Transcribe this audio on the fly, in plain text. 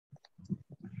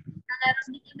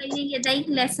بين يديك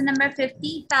lesson number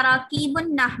 50 تراكيب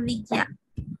نحوية.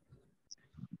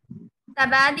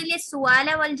 تبادل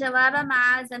السؤال والجواب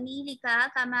مع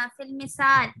زميلك كما في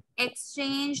المثال.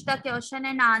 Exchange the question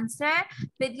and answer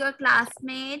with your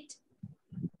classmate.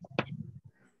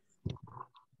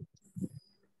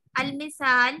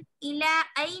 المثال إلى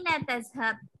أين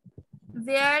تذهب؟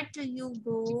 Where do you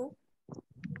go?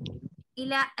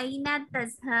 إلى أين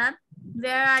تذهب?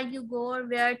 Where are you go?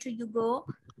 Where do you go?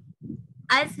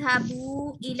 أذهب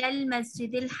إلى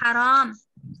المسجد الحرام.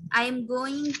 I am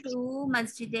going to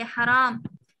مسجد الحرام.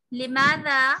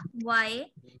 لماذا?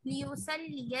 Why?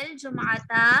 ليصلي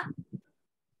الجمعة.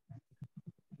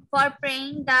 For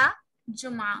praying the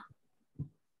Jum'ah.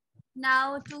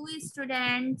 Now two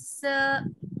students,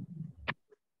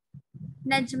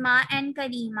 Najma and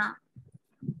Karima,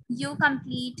 you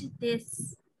complete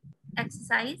this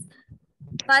exercise.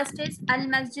 First is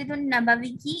Al-Masjid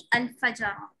al-Nabawi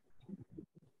al-Fajr.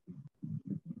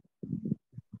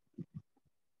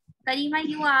 Karima,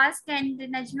 you ask, and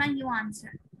Najma, you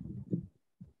answer.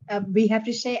 We have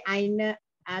to say Aina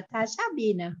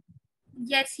Tasabina.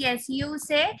 Yes, yes. You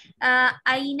say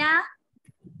Aina,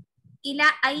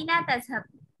 ila Aina tazhab.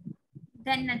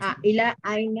 Then Najma.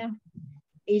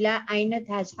 Ila Aina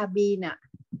Tasabina.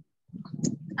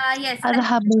 Yes.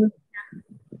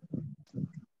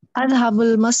 أذهب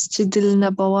المسجد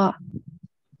النبوي.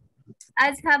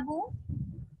 أذهب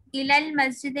إلى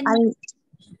المسجد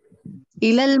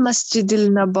إلى المسجد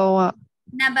النبوي.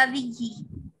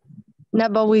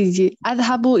 نبوي.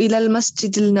 أذهب إلى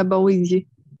المسجد النبوي.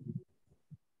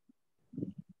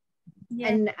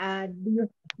 And do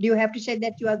you have to say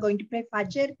that you are going to pray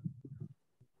Fajr?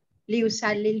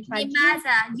 Liusalil Fajr.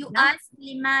 Limaza. You ask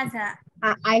Limaza.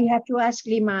 I have to ask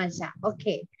Limaza.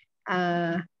 Okay.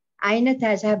 Aina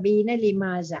tazhabina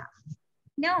limaza?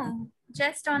 No,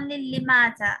 just only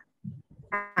Limaza.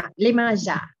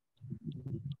 Limaza.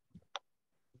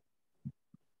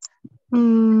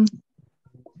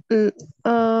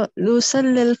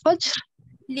 لأصلي الفجر.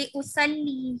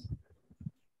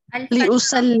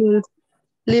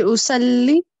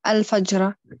 لأصلي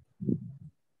الفجر.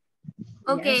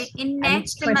 Okay, yes. in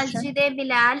next Masjid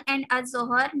Bilal and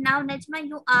Az-Zuhr. Now Najma,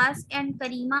 you ask, and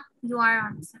Karima, you are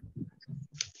answer.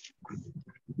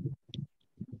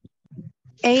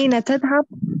 أين تذهب؟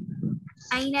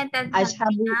 أين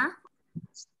تذهبين؟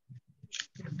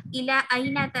 إلى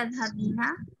أين تذهبين؟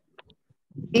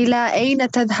 إلى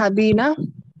أين تذهبين؟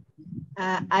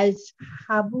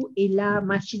 أذهب إلى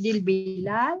مسجد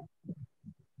بلال.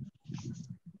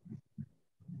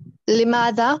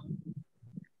 لماذا؟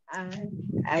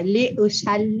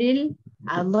 لأصلي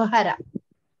الظهر.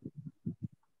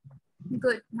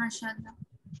 Good, mashallah.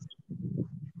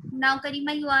 Now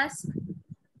Karima, you ask.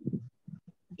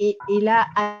 إلى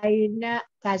أين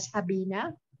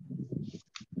تذهبين؟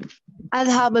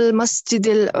 أذهب المسجد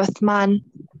العثمان.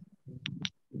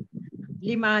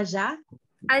 لماذا؟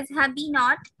 أذهبي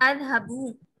not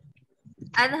أذهبوا.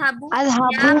 أذهب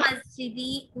إلى مسجد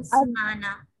عثمان.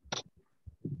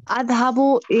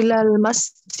 أذهب إلى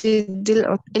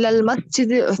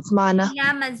المسجد عثمان.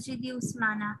 إلى مسجد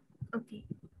عثمان. Okay.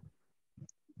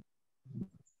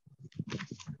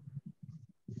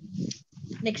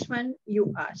 Next one,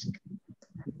 you ask.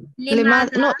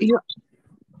 لماذا؟ No,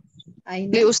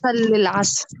 لأصلي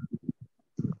العصر.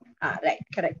 Right,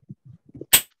 correct.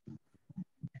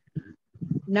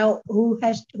 Now,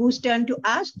 whose turn to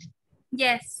ask?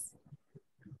 Yes.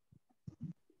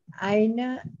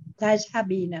 Aina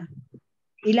tazhabina.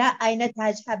 Ila aina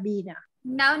tazhabina.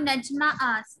 Now Najma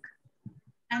ask.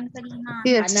 And Karima.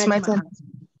 Yes, my turn.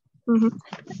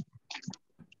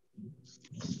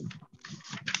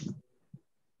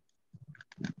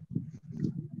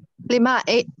 لما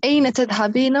أين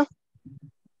تذهبين؟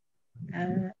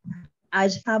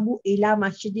 أذهب إلى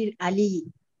مسجد علي.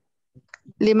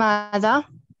 لماذا؟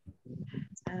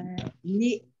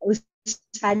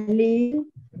 لأصلي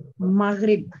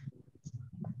المغرب.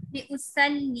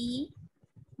 لأصلي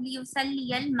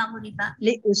المغرب.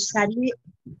 لأصلي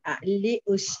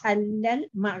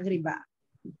المغرب.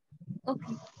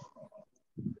 Okay.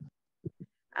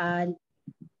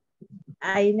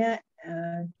 أين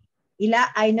إلى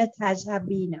أين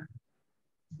تذهبين؟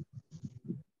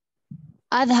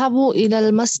 أذهب إلى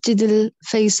المسجد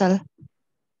الفيصل.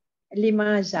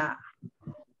 لماذا؟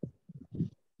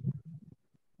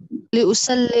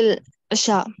 لأصلي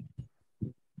العشاء.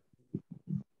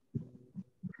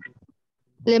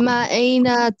 لما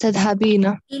أين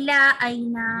تذهبين؟ إلى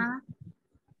أين؟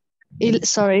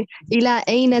 إلى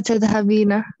أين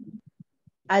تذهبين؟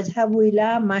 أذهب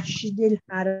إلى مسجد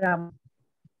الحرام.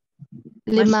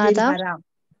 لماذا؟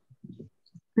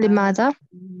 لماذا؟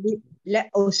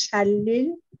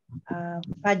 لأصلي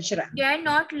الفجر. Here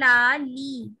not la,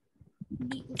 li.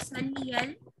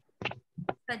 لأصلي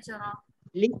الفجر.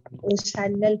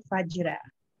 لأصلي الفجر.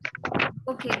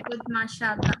 Okay, good,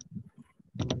 mashallah.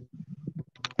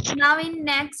 Now in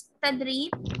next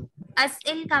تدريب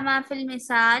أسئل كما في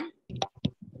المثال.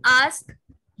 Ask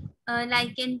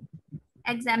like in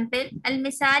example.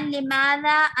 المثال لماذا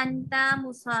أنت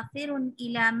مسافر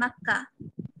إلى مكة?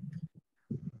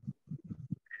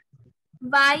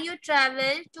 Why you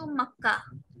travel to Makkah?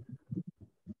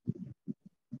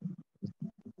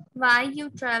 Why you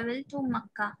travel to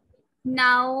Makkah?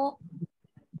 Now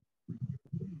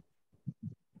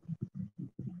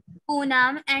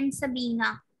Poonam and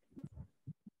Sabina.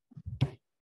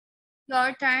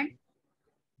 Your turn.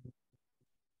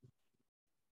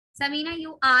 Sabina,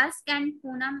 you ask and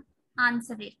Poonam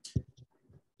answer it.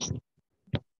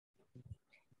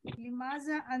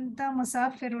 لماذا أنت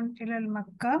مسافر إلى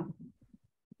مكة؟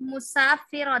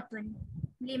 مسافرة.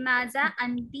 لماذا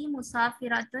أنت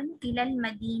مسافرة إلى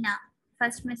المدينة?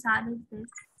 First مثال is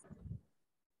this.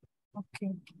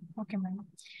 Okay, okay, ma'am.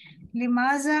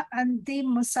 لماذا أنت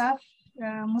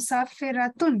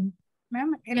مسافرة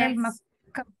ma'am إلى Yes.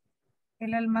 المكة؟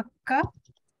 إلى المكة.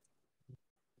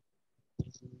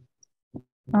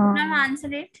 Poonam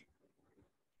answer it.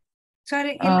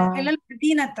 Sorry, إلى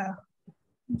المدينة.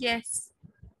 Yes.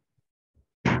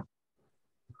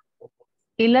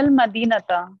 إلى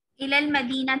المدينة. إلى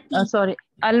المدينة. Sorry,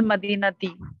 المدينة.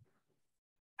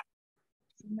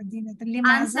 مدينة. Answer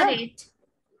لماذا؟ it.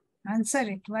 Answer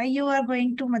it. Why you are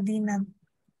going to Medina?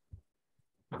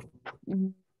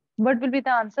 What will be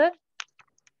the answer?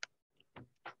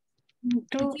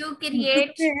 To You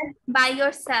create pray. by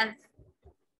yourself.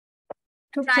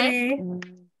 To Try. pray.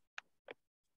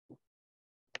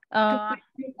 To pray.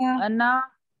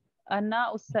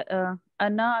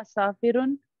 أنا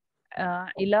أسافر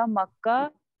إلى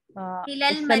مكة إلى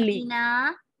أصلي.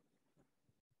 المدينة.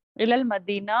 إلى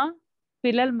المدينة. في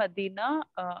المدينة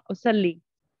أصلي.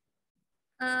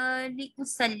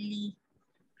 لأصلي.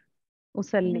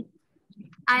 أصلي.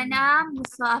 أنا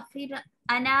مسافرة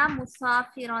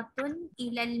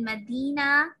إلى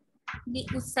المدينة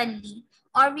لأصلي.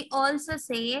 Or we also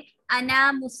say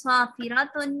أنا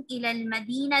مسافرة إلى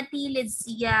المدينة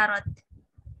للزيارة.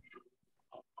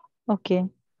 Okay.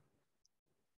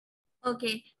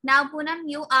 Okay. Now Poonam,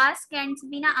 you ask and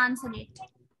Sabina answer it.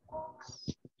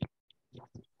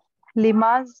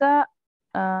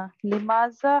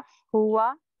 لماذا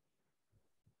هو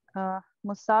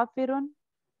مسافر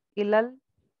إلى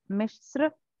مصر؟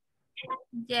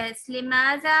 Yes.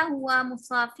 لماذا هو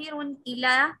مسافر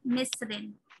إلى مصر؟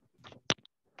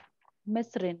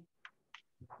 مصر.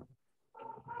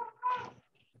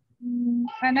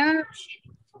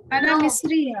 أنا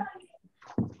مصرية.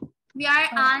 We are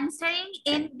answering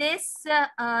in this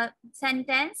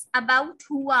sentence about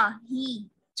huwa, he.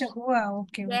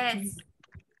 Okay. Yes.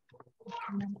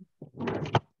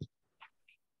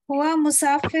 هو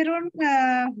مسافر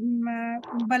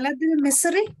بلد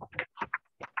المصري.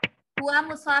 هو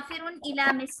مسافر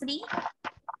إلى مصر.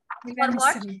 إلى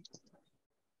مصر.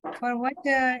 For what?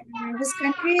 His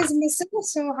country is Misr.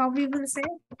 So how we will say?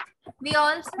 We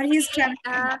also Or he's say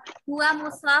هو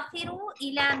مسافر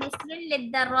إلى مصر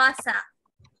للدراسة.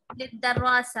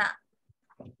 للدراسة.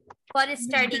 For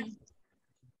studying.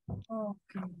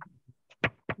 Okay.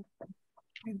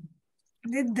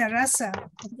 للدراسة.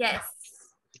 Yes.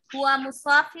 هو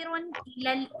مسافر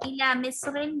إلى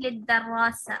مصر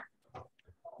للدراسة.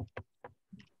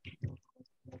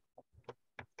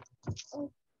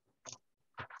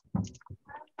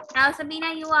 Now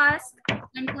Sabina, you ask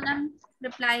and Poonam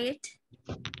reply it.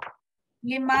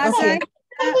 لماذا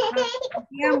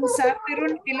هي مسافر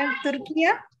إلى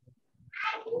تركيا؟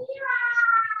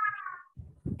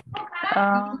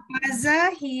 لماذا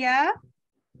هي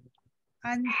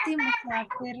أنت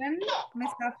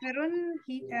مسافر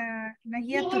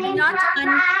هي تركيا؟ Not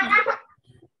anti.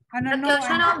 The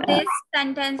question of this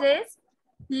sentence is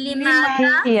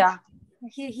لماذا هي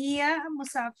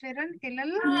مسافر إلى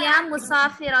هي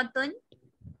مسافرة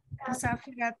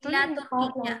إلى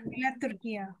تركيا. إلى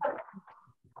تركيا.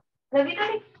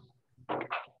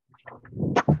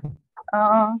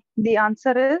 The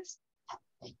answer is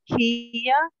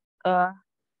هي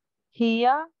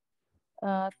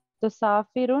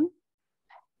تسافر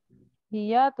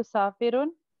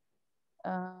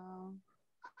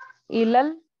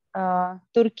إلى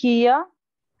تركيا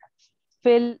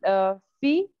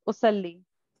في أصلي.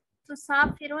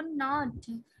 تسافر not.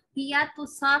 هي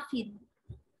تسافر.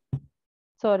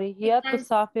 Sorry, هي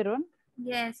تسافر.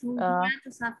 Yes. هي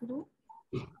تسافر.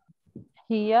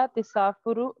 هي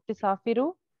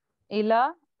تسافر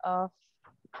إلى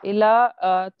إلى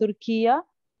تركيا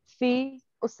في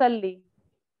أصلي.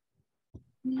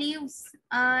 لي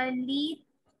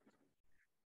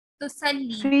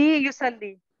تصلي. في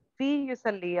يصلي. في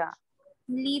يصلي. Yeah.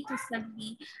 لي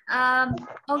تصلي.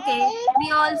 Okay.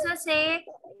 We also say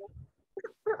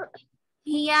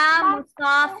هي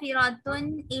مسافرة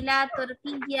إلى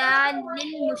تركيا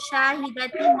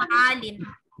للمشاهدة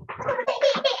معالم.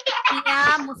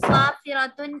 هي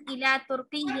مسافرة إلى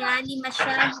تركيا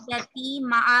لمشاهدة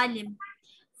معالم.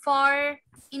 For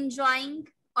enjoying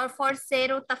or for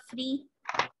سير وتفريح.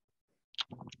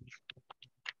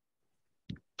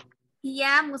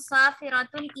 هي مسافرة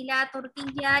إلى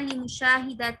تركيا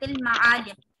لمشاهدة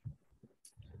المعالم.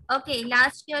 Okay,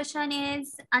 last question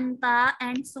is Anta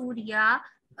and Surya.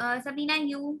 Sabina,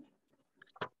 you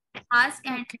ask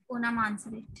and Poonam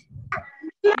answer it.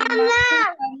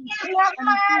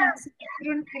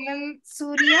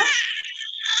 Surya.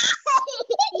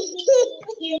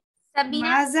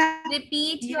 Sabina,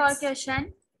 repeat your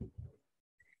question.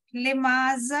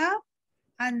 Limaza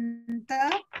anta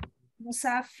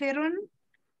musafirun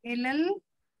ilal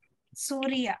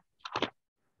Surya.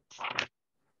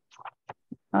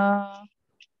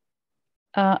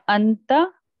 أنت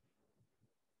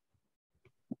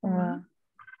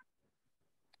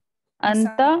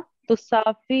أنت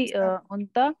تسافر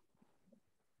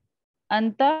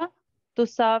أنت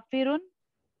تسافر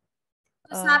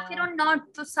Tusafirun,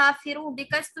 not tusafiru,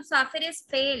 because tusafir is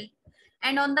fail,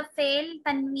 and on the fail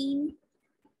tanween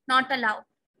not allowed.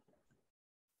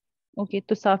 Okay,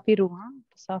 tusafiru, huh?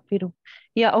 Tusafiru.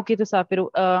 Yeah, okay,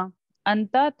 tusafiru.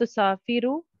 Anta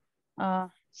tusafiru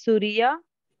Surya.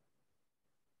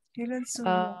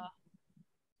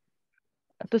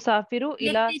 Tusafiru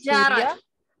ila Surya.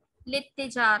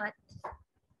 للتجارة.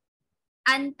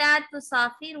 أنت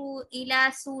تسافر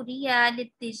إلى سوريا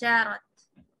للتجارة.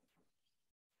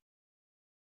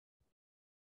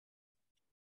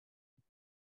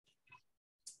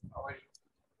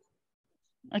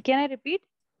 Can I repeat?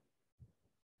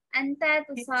 أنت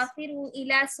تسافر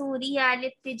إلى سوريا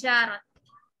للتجارة.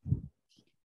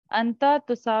 أنت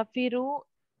تسافر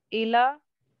إلى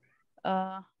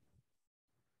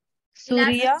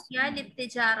سوريا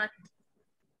للتجارة.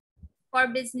 For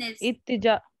business.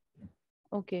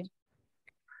 Okay.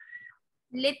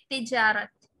 للتجارة.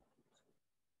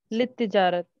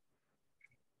 للتجارة.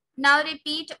 Now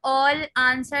repeat all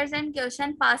answers and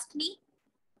question fastly.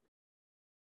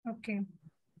 Okay.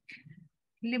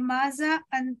 Limaza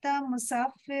anta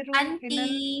musafiru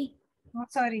Anti.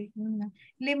 sorry.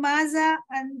 Limaza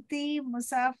anti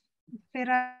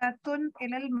musafiratun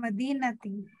ilal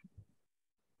madinati.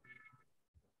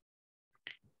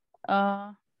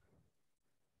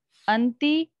 أنتِ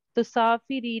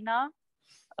تسافرين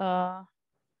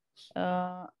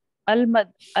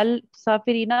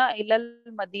تسافرين إلى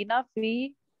المدينة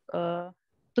في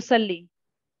تصلي.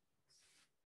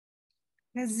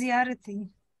 للزيارة.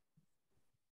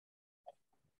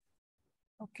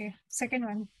 Okay, second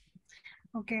one.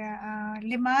 Okay,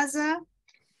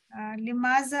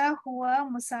 لماذا هو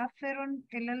مسافر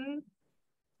إلى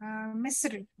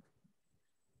مصر.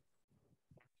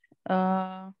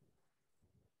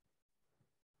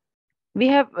 We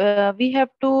have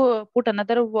to put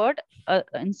another word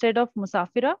instead of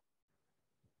musafira.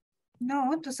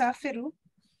 No, tusafiru.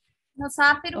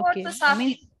 Musafiru or Okay.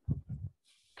 tusafir?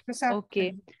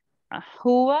 Okay.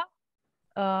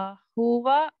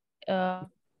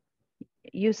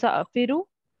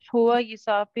 هو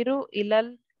يسافر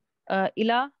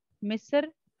إلى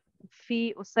مصر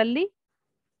في أصلي.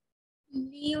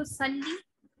 ليصلي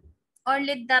or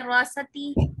للدراسة.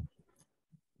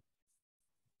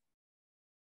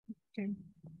 Okay.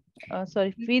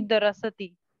 Sorry, في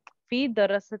دراستي.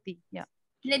 Yeah.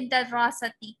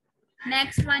 للدراسة.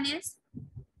 Next one is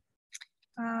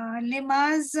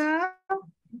لماذا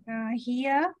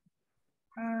هي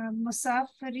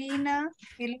مسافرين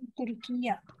إلى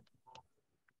تركيا.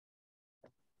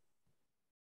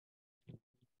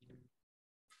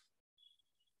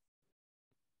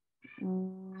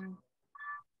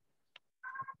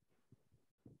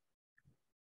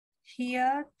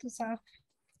 هي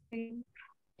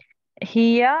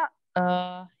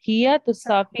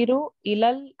تسافر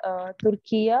إلى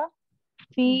تركيا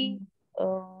في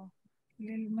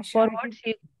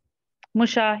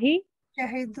مشاهد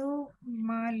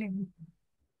معلم.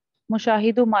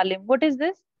 What is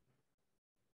this?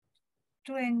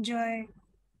 To enjoy.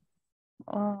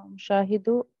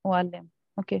 مشاهد معلم.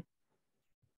 Okay.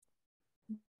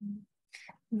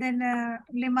 Then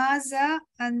لماذا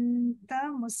أنت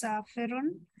مسافر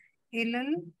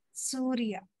إلى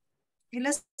سوريا.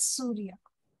 إلى سوريا.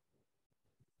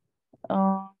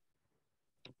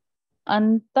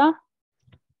 أنت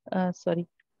sorry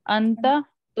أنت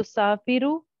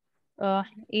تسافر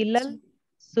إلى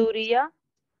سوريا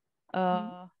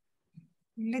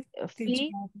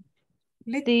في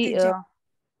للتجارة.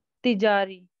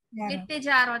 تجاري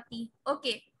للتجارة.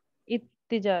 Okay.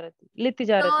 التجارة So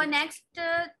للتجارة. next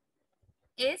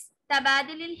is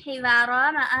تبادل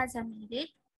الحوار مع زميلك.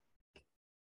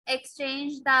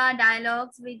 Exchange the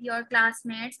dialogues with your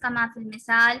classmates. كما في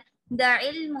المثال دع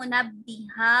المنبه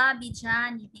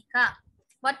بجانبك.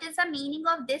 What is the meaning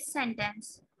of this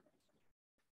sentence?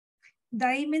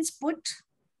 Dai means put.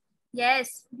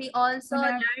 Yes, we also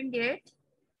Munab- learned it.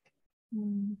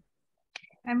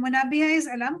 And Munabiha is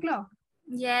alarm clock.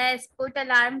 Yes, put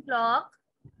alarm clock.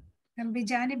 And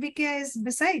Bijanibika is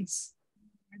besides.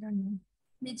 I don't know.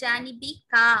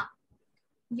 بجانبك.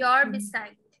 Your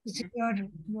beside.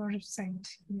 Your side.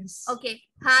 Yes. Okay.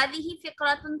 هذه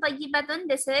فكرة طيبة.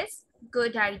 This is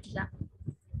good idea.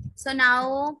 So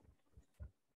now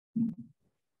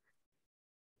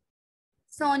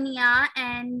Sonia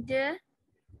and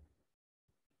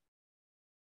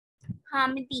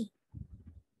Hamidi.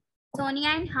 Sonia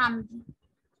and Hamidi.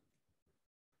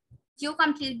 You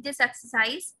complete this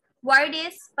exercise.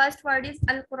 First word is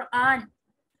Al-Quran.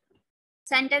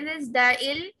 Sentence is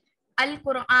Da'il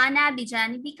Al-Qur'ana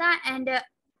bijanibika, and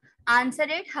answer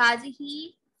it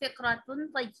Hazihi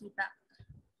fikratun tayyiba.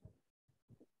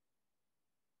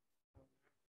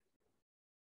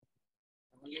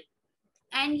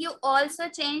 And you also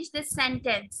change this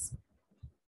sentence.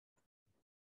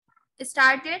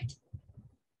 Start it.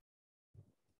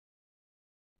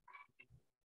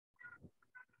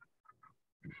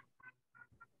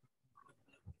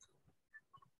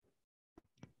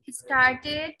 Start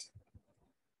it.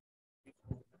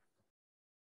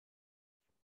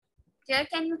 Dear,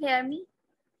 can you hear me?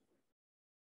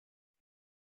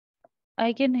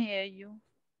 I can hear you.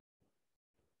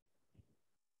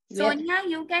 Sonia,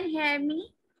 you can hear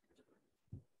me?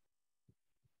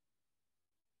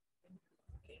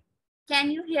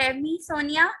 Can you hear me,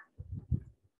 Sonia?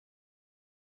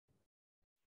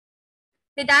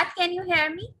 Vedat, can you hear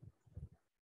me?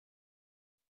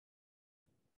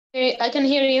 I can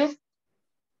hear you.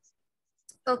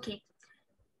 Okay.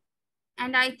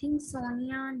 And I think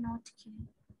Sonia not here.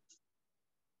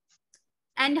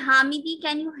 And Hamidi,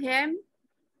 can you hear me?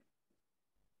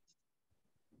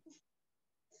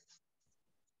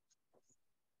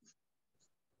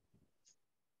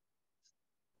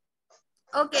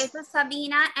 Okay, so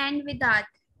Sabina and Vedat,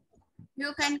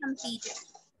 you can complete it.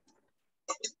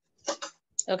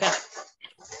 Okay.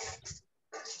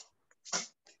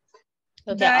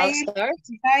 Okay, I'll start.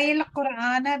 Da'il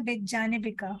Qur'ana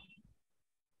bijanibika.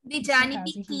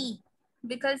 Bijanibiki,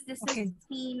 because this Okay. is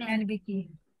female. Janibiki.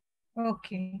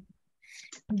 Okay.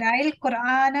 Da'il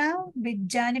Qur'ana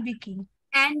bijanibiki.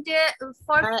 And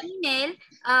for female,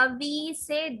 we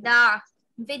say da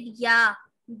with ya,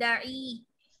 da'i.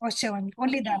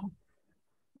 Only that.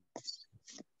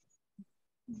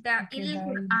 Da'il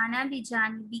Qur'ana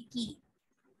bijanibiki.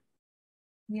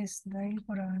 Yes, Da'il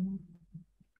Qur'ana.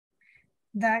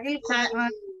 Da'il Qur'ana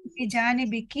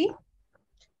bijanibiki.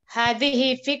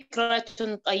 هذه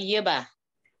فكرة طيبة.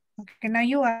 Okay, now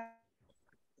you are.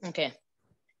 Okay.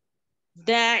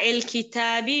 دع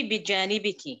الكتاب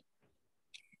بجانبك.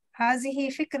 هذه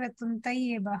فكرة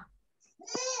طيبة.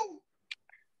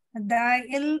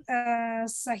 دائل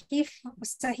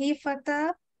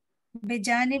صحيفة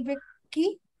بجانبك.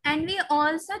 And we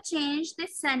also change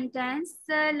this sentence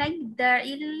like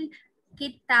da'il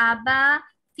kitaba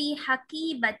fi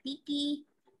haqibatiki.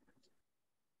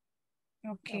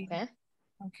 Okay. Okay.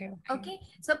 Okay. Okay,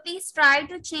 so please try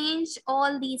to change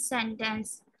all these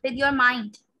sentences with your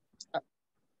mind.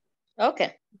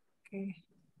 Okay. Okay.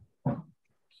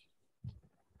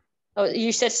 Oh,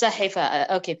 you said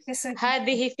صحيفة. Okay. Yes,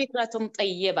 هذه فكرة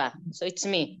طيبة. So it's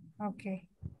me. okay.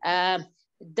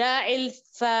 دع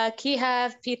الفاكهة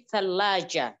في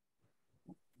الثلاجة.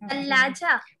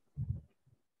 Thalaja.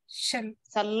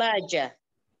 ثلاجة.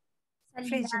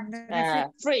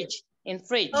 Fridge. In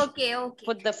fridge. Okay, okay.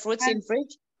 Put the fruits in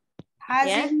fridge.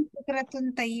 هذه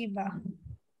فكرة طيبة.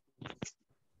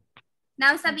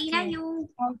 Now Sabina, you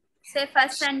say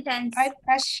first sentence.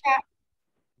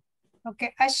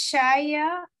 Okay.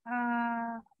 Ashaya.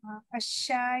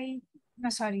 No,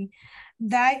 sorry.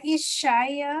 Da'i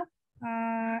shaya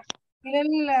إلى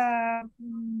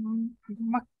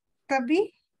المكتب.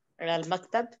 إلى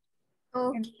المكتب.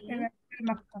 Okay.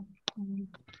 المكتب.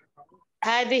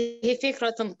 هذه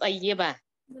فكرة طيبة.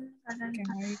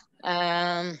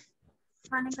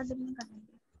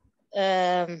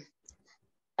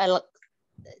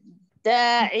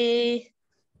 داعي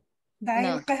داعي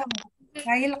نعم. القهوة.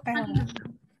 داعي القهوة.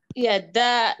 يا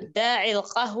داعي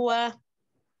القهوة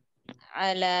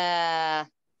على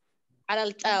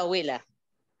الطاولة.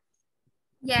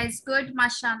 Yes, good,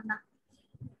 mashallah.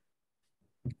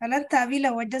 على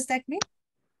الطاولة. What does that mean?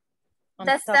 On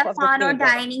The top of the stefan or table.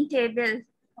 dining table.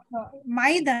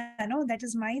 Maida, no? That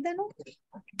is Maida, no?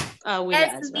 طاولة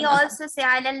Yes, we أصلاً. also say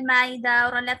على المائدة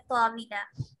or على الطاولة.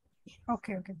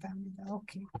 Okay, okay, طاولة.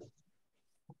 Okay.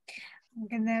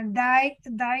 Okay, then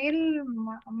dail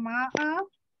ma'a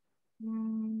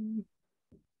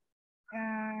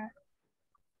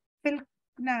في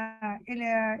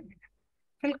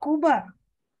الكوبا.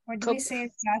 What do we Cup. say?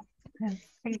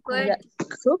 في الكوب. Yeah.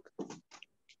 Cup.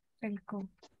 في الكوب.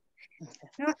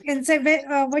 No, inside,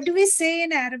 what do we say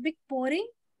in Arabic? Pouring?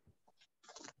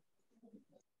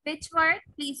 Which word?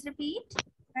 Please repeat.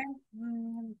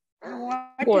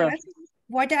 Pour.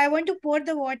 Water. I want to pour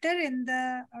the water in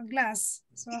the glass.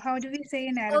 So how do we say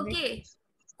in Arabic? Okay.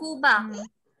 Cuba.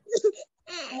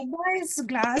 Kuba is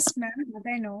glass, ma'am, that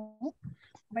I know.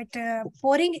 But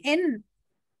pouring in,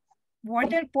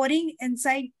 water pouring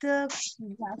inside the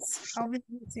glass. How will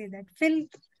we say that? Fill.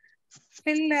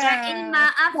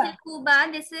 الماء في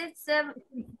الكوبا. This is the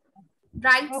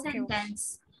right Okay.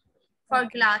 sentence for Okay.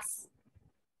 glass.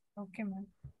 Okay, ma'am.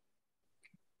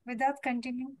 Without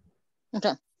continuing.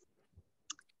 Okay.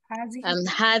 هذه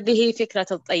هذه فكرة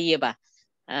طيبة.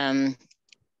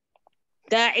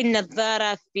 داعي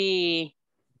النظارة في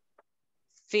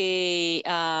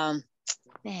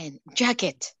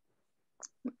jacket.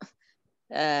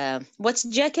 What's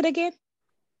jacket again?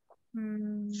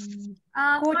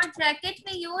 For jacket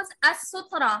we use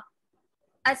as-sutra.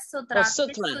 As-sutra.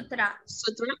 السترة.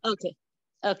 السترة. Okay.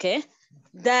 Okay.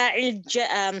 داعي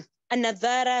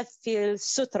النظارة في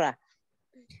السترة.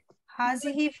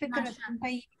 هذه فكرة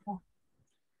طيبة.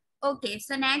 Okay,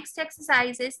 so next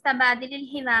exercise is تبادل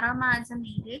الحوار مع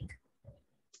زميلك.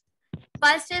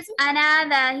 First is أنا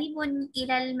ذاهب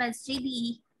إلى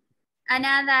المسجد.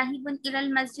 أنا ذاهب إلى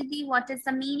المسجد. What is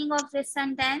the meaning of this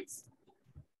sentence?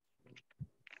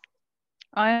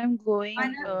 I am going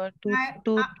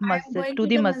to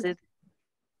the masjid.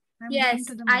 Yes,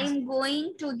 I am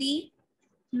going to the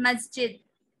masjid.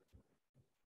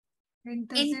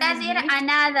 انتظر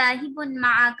أنا ذاهب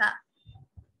معك.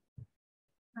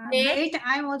 Wait,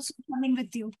 I am also coming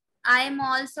with you. I am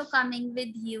also coming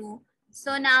with you.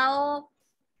 So now,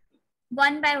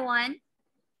 one by one,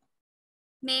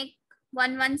 make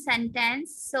one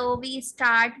sentence. So we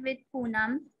start with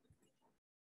Poonam.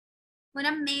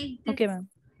 Poonam, make this Okay, ma'am.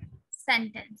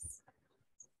 sentence.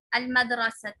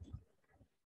 Al-madrasati.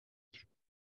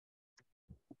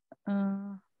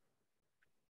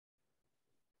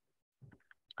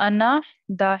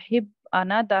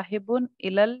 أنا ذاهب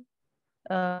إلى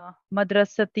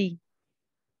المدرسة.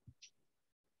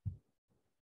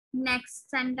 Next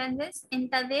sentence is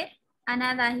انتظر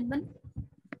أنا ذاهب.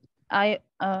 I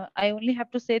only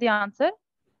have to say the answer.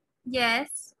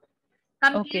 Yes.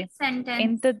 Complete Okay.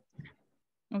 sentence.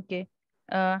 Okay.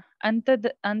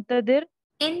 أنتظر انتظر.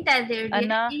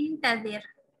 أنا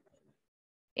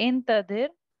انتظر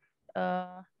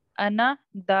أنا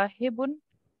ذاهب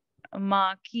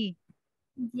معك.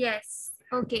 Yes.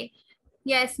 Okay.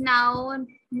 Yes. Now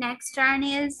next turn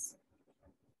is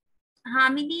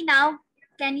Hamidi. Now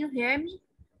can you hear me?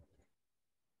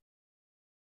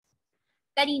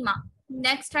 Karima.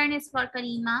 Next turn is for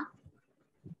Karima.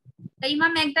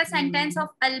 Karima, make the sentence of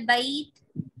al-bayt.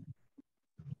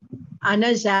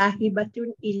 أنا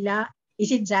ذاهبة إلى.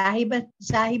 Is it ذاهبة?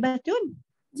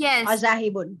 Yes. Or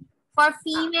ذاهب? For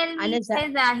female, we say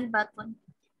ذاهبة.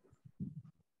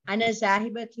 أنا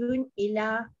ذاهبة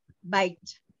إلى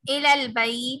بيت. إلى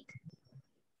البيت.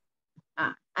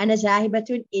 أنا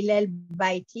ذاهبة إلى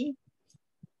البيت.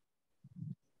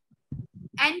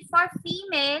 And for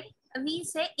female, we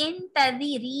say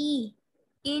انتظري.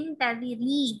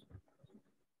 انتظري.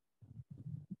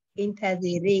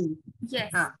 انتظري.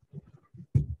 Yes.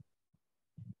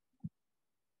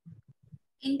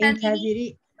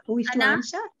 انتظري. Who is to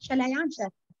answer? Shall I answer?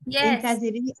 Yes.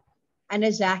 انتظري. أنا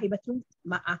ذاهبة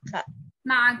معك.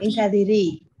 معك.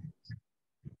 انتظري.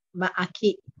 معك.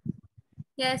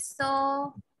 Yes.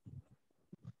 So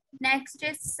next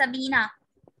is Sabina.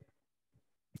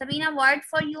 Sabina, word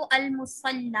for you,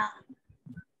 al-musalla.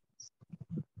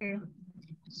 Okay.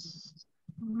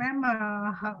 Ma'am,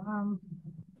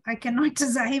 I cannot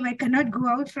go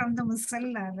out from the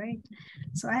musalla, right?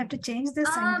 So I have to change the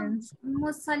sentence.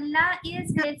 Musalla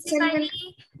is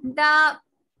basically the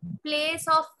place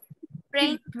of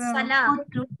praying salah.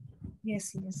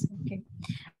 Yes, okay.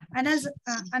 أنا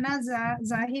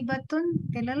ذاهبة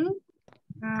إلى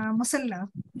المصلى.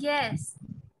 Yes.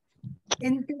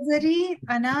 انتظري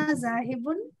أنا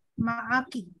ذاهب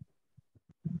معك.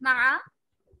 مع.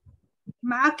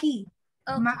 معك. Okay.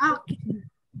 معك.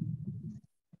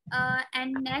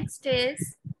 And next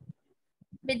is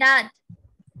Bidad.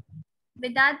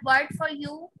 Bidad word for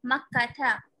you,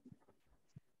 Makkah.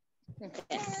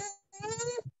 Okay.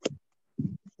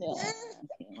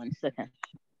 Okay, 1 second.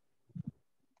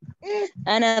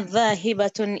 أنا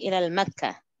ذاهبة إلى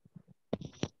مكة.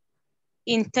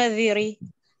 انتظري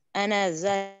أنا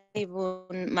ذاهب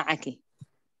معك.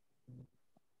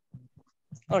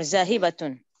 or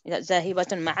ذاهبة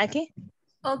معك.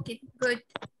 Okay, good.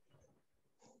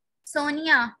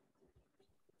 Sonia.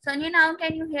 Sonia, now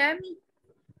can you hear me?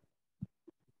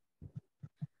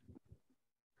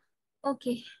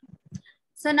 Okay.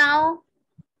 So now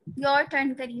your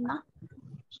turn, Karima.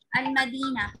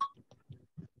 Al-Madina.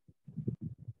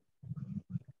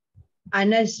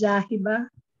 أنا ذاهبة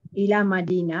إلى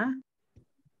مدينة.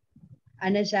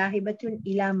 أنا ذاهبة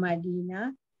إلى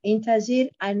مدينة. انتظر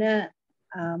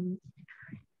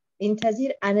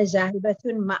أنا ذاهبة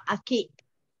معك.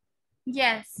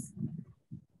 Yes.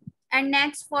 And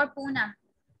next for Pune.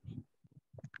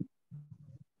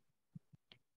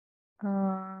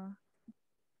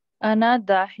 أنا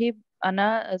ذاهب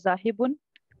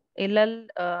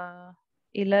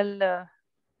إلى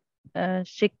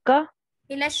الشقة.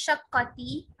 إلى الشقة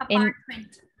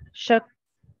apartment.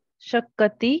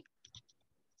 شقتي.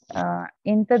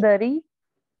 انتظري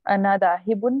أنا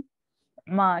ذاهب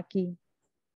معك.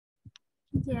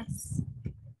 Yes.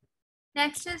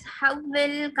 Next is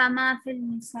حول كما في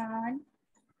المثال.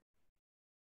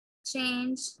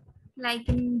 Change like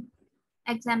in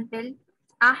example.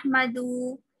 أحمد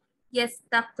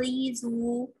يستيقظ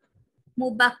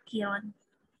مبكرا.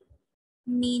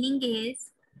 Meaning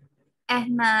is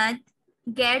Ahmad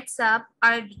gets up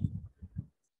early.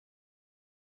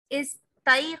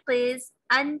 استيقظ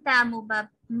أنت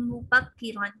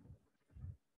مبكرا.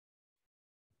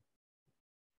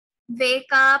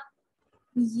 Wake up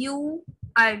you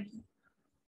early.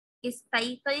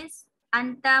 استيقظ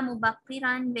أنت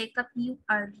مبكرا. Wake up you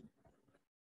early.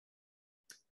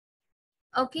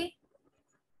 Okay.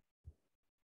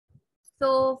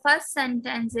 So first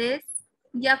sentence is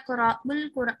يقرأ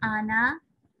القرآن.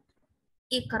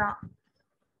 اقرأ.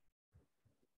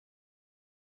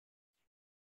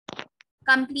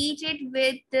 Complete it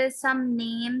with some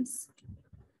names.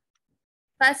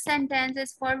 First sentence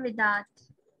is for Vidat.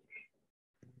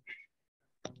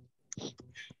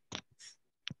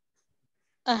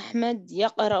 أحمد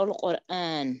يقرأ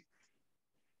القرآن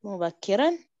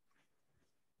مبكرا.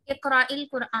 اقرأ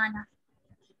القرآن.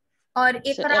 Or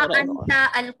اقرأ أنت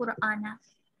القرآن.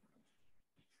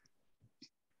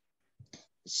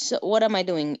 So what am I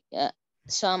doing?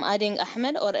 So I'm adding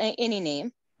Ahmed or any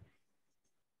name.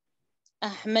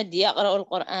 أحمد يقرأ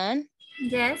القرآن.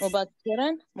 Yes.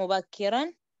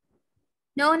 مبكرا.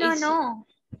 No.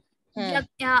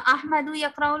 أحمد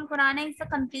يقرأ القرآن is a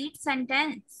complete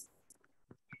sentence.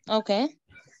 Okay.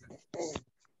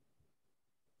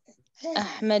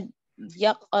 أحمد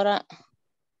يقرأ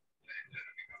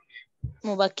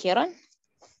مبكرا.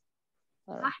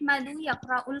 أحمد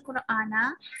يقرأ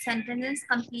القرآن. Sentence is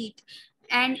complete.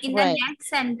 And in Right. the next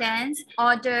sentence,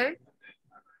 order.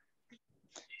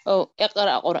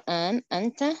 اقرأ قرآن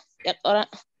أنت. اقرأ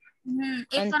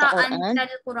أنت قرآن. أنت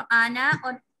القرآن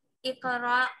or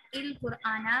اقرأ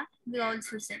القرآن we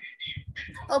also say.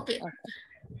 Okay.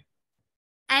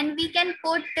 And we can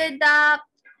put the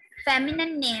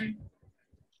feminine name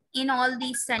in all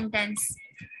these sentences.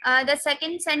 The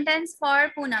second sentence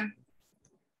for Poonam.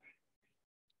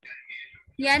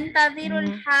 ينتظر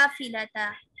الحافلة.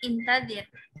 انتظر.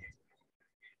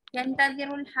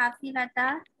 ينتظر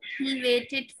الحافلة. He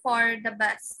waited for the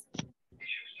bus.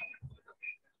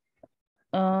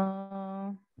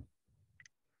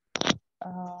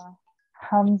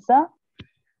 حمزة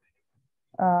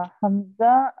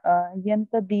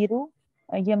ينتظر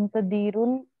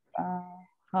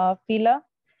الحافلة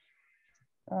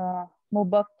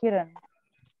مبكرا.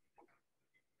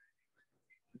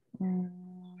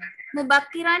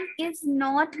 Mubakkiran is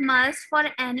not must for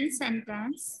any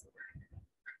sentence.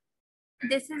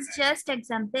 This is just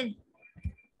example.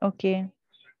 Okay.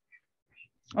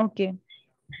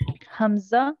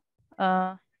 حمزة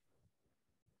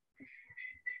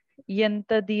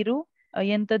ينتظر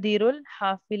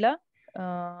الحافلة.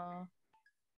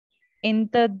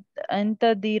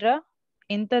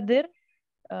 انتظر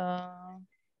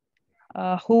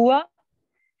هو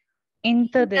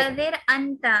انتظر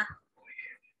أنت.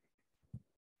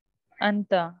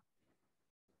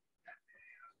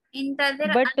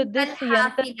 انتظر But أنت this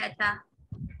الحافلة.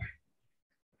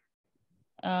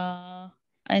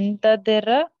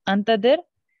 أنتظر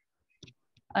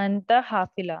أنت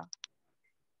حافلة.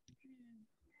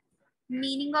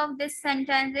 Meaning of this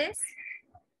sentence is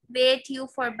wait you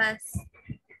for bus.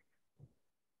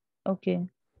 Okay.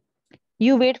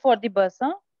 You wait for the bus,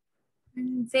 huh?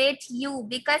 Wait you,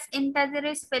 because intazir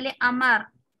is fili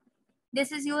amar.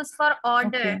 This is used for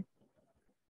order.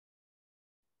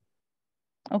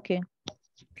 Okay.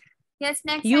 Yes,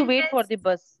 next You sentence. wait for the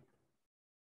bus.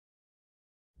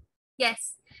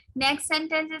 Yes. Next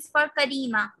sentence is for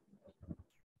Karima.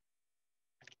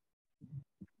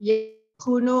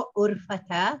 Yakunu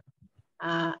urfata.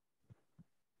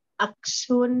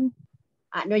 Aksun.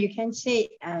 No, you can say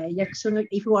yaksun.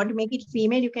 If you want to make it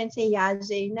female, you can say ya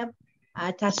Zainab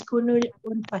taskunul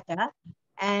urfata.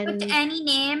 And Put any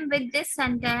name with this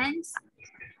sentence.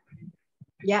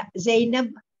 yeah, Zainab.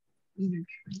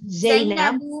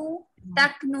 Zainabu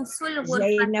taknusul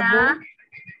ghurfata.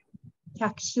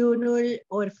 Taksunul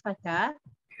urfata.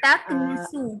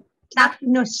 Taknusu.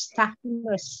 Taknus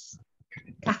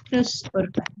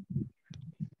urfata.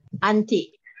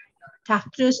 Anti.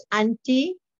 Taknus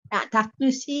anti.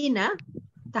 Taknusina. No,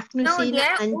 Taknusina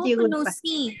dear. anti urfata.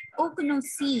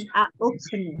 Uknusi.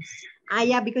 Uknus.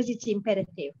 Yeah, because it's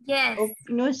imperative. Yes.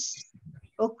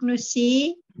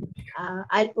 Uknusi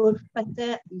al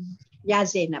urfata ya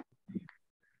Zainab.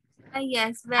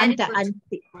 Yes, very Anta, good.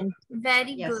 anti.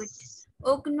 Very Yes. good.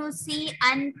 Uknusi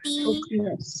anti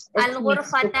Uknus.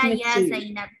 al-ghurfata ya Uknusi.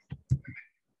 Zainab.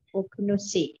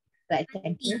 Uknusi. Right,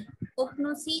 thank you.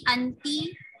 Uknusi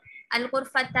anti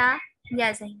al-ghurfata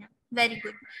ya Zainab. Very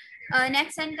good.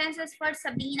 Next sentence is for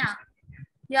Sabina.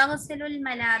 Yaghsilul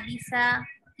malabisa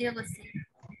yaghsil.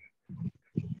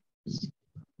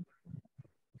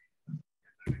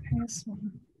 Yes,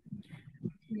 ma'am.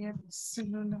 Yes.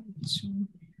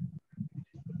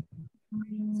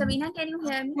 Sabina, can you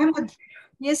hear me? Ahmad.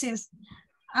 Yes, yes.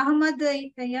 Ahmad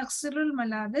yaghsilul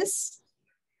malabis.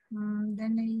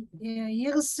 Then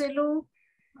yaghsilu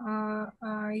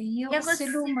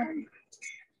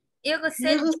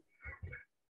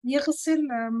يغسل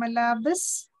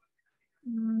ملابس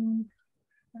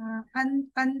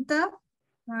أنت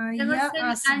يا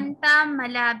عاصم أنت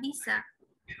ملابسة.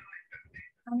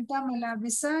 أنت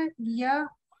ملابس يا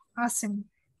عاصم.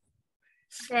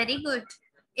 Very good.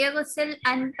 اغسل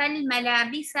أنت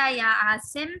الملابس يا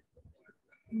عاصم.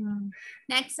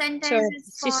 Next sentence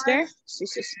is for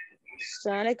Sister.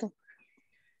 Assalamualaikum.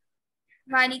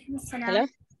 Walaikum Assalam. Hello.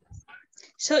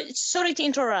 So sorry to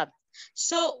interrupt.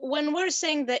 So when we're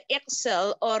saying the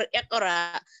Excel or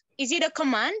Iqra, is it a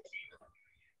command?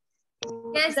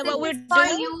 Yes, Is that what we're for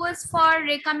doing? use for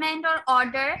recommend or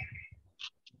order.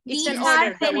 It's These an are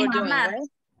order that we're doing, command. right?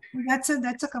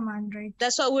 That's a command, right?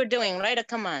 That's what we're doing, right? A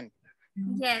command.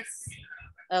 Yes.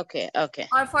 Okay.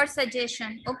 Or for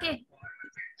suggestion. Okay.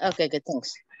 Okay, good,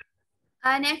 thanks.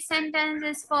 Next sentence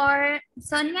is for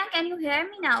Sonia. Can you hear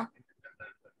me now?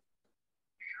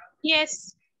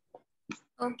 Yes.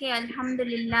 Okay,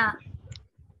 Alhamdulillah.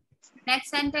 Next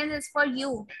sentence is for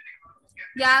you.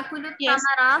 Yakulu Yes.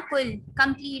 tamara kul.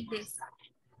 Complete this.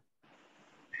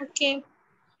 Okay.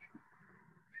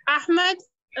 Ahmad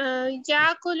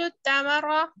yakulu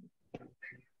tamara.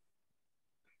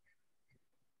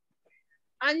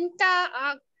 Anta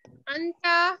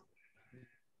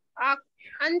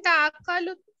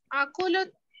akulu.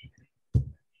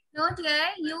 No, dear.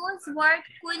 Use word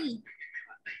kul.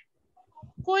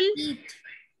 Kul. Eat.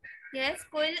 Yes,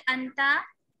 kul anta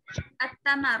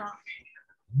at-tamara.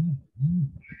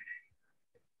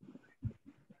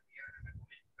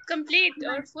 Complete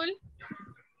or full?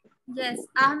 Yes,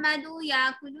 Ahmadu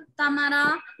yakulu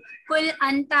tamara kul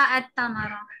anta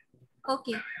at-tamara.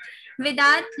 Okay. With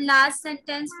that, last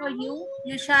sentence for you.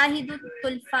 Yushahidu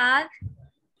tulfaz.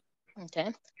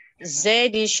 Okay.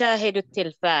 زيد يشاهد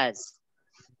التلفاز.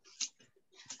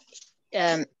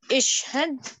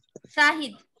 اشهد.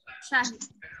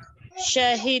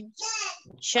 Shahid.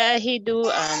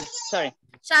 شاهدوا sorry.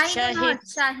 Shahid or not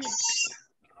Shahid.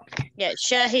 Yeah,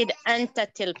 شاهد أنت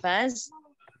التلفاز.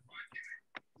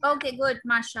 Okay, good,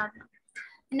 mashallah.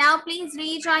 Now please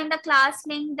rejoin the class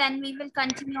link, then we will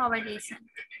continue our lesson.